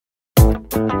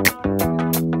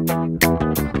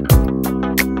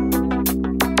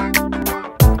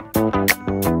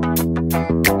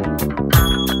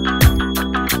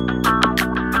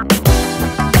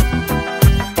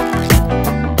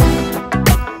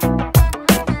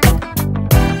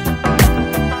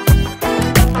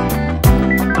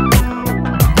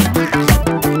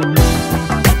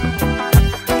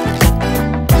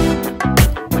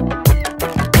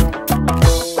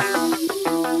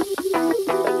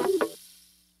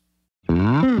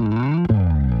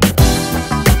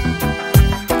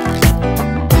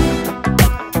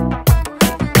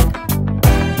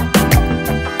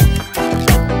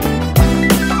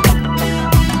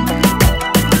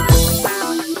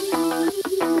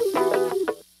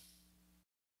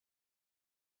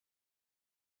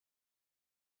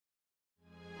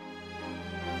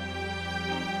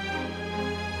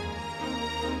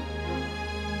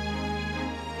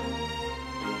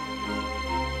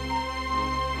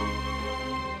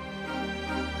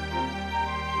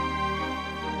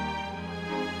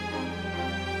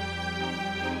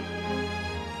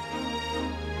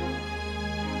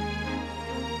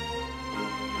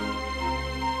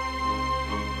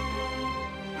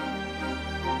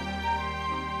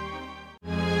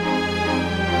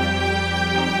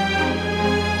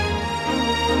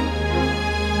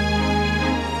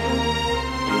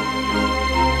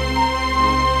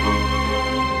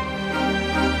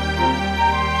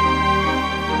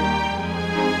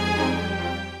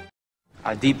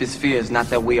Our deepest fear is not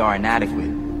that we are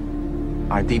inadequate.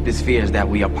 Our deepest fear is that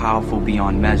we are powerful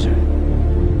beyond measure.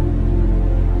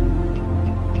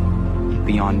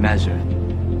 Beyond measure.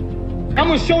 I'm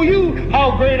gonna show you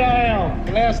how great I am.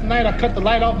 Last night I cut the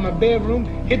light off in my bedroom,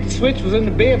 hit the switch, was in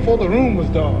the bed before the room was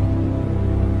dark.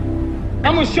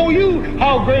 I'm gonna show you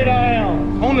how great I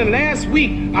am. Only last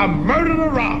week I murdered a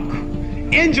rock,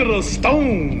 injured a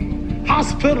stone,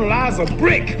 hospitalized a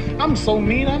brick. I'm so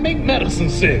mean I make medicine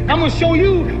sick. I'm gonna show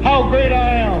you how great I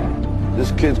am.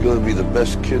 This kid's gonna be the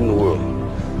best kid in the world.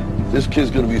 This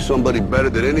kid's gonna be somebody better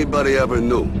than anybody ever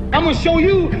knew. I'm gonna show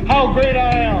you how great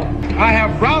I am. I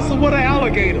have wrestled with an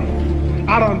alligator.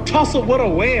 I done tussled with a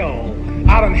whale.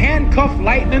 I done handcuffed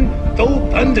lightning, throw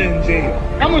thunder in jail.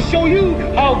 I'm gonna show you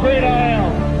how great I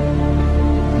am.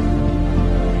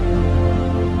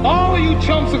 All of you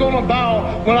chumps are gonna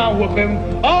bow when I whoop him.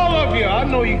 All of you, I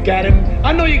know you got him.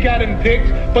 I know you got him picked,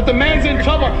 but the man's in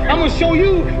trouble. I'm gonna show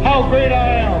you how great I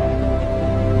am.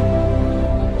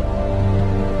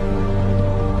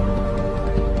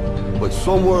 But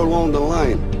somewhere along the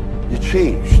line, you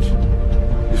changed.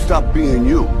 You stopped being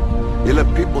you. You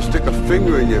let people stick a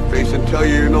finger in your face and tell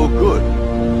you you're no good.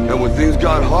 And when things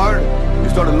got hard, you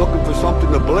started looking for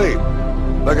something to blame,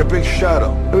 like a big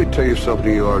shadow. Let me tell you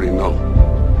something you already know.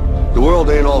 The world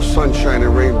ain't all sunshine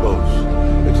and rainbows.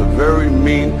 It's a very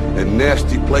mean and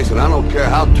nasty place, and I don't care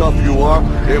how tough you are,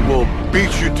 it will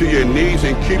beat you to your knees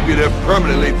and keep you there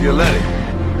permanently if you let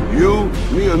it. You,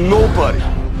 me, or nobody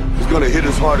is gonna hit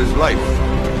as hard as life.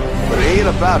 But it ain't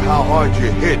about how hard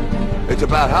you hit. It's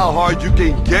about how hard you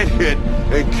can get hit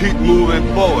and keep moving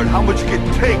forward. How much you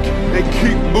can take and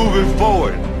keep moving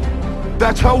forward.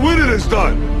 That's how winning is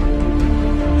done.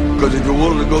 Because if you're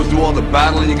willing to go through all the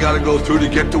battling you gotta go through to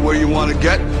get to where you want to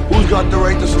get, who's got the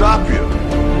right to stop you?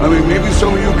 I mean, maybe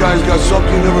some of you guys got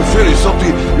something you never finished, something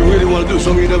you really want to do,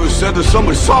 something you never said to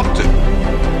somebody, something.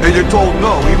 And you're told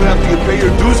no, even after you pay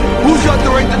your dues. Who's got the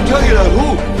right to tell you that?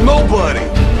 Who? Nobody.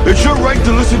 It's your right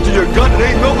to listen to your gut. It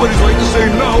ain't nobody's right to say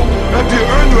no after you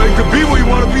earn the right to be where you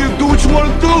want to be and do what you want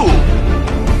to do.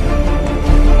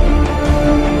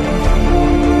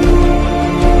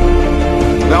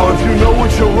 Now, if you know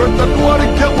what you're worth, then go out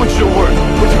and get what you're worth.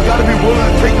 But you gotta be willing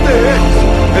to take the hits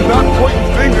and not pointing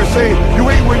fingers saying you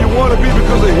ain't where you want to be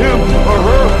because of him or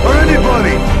her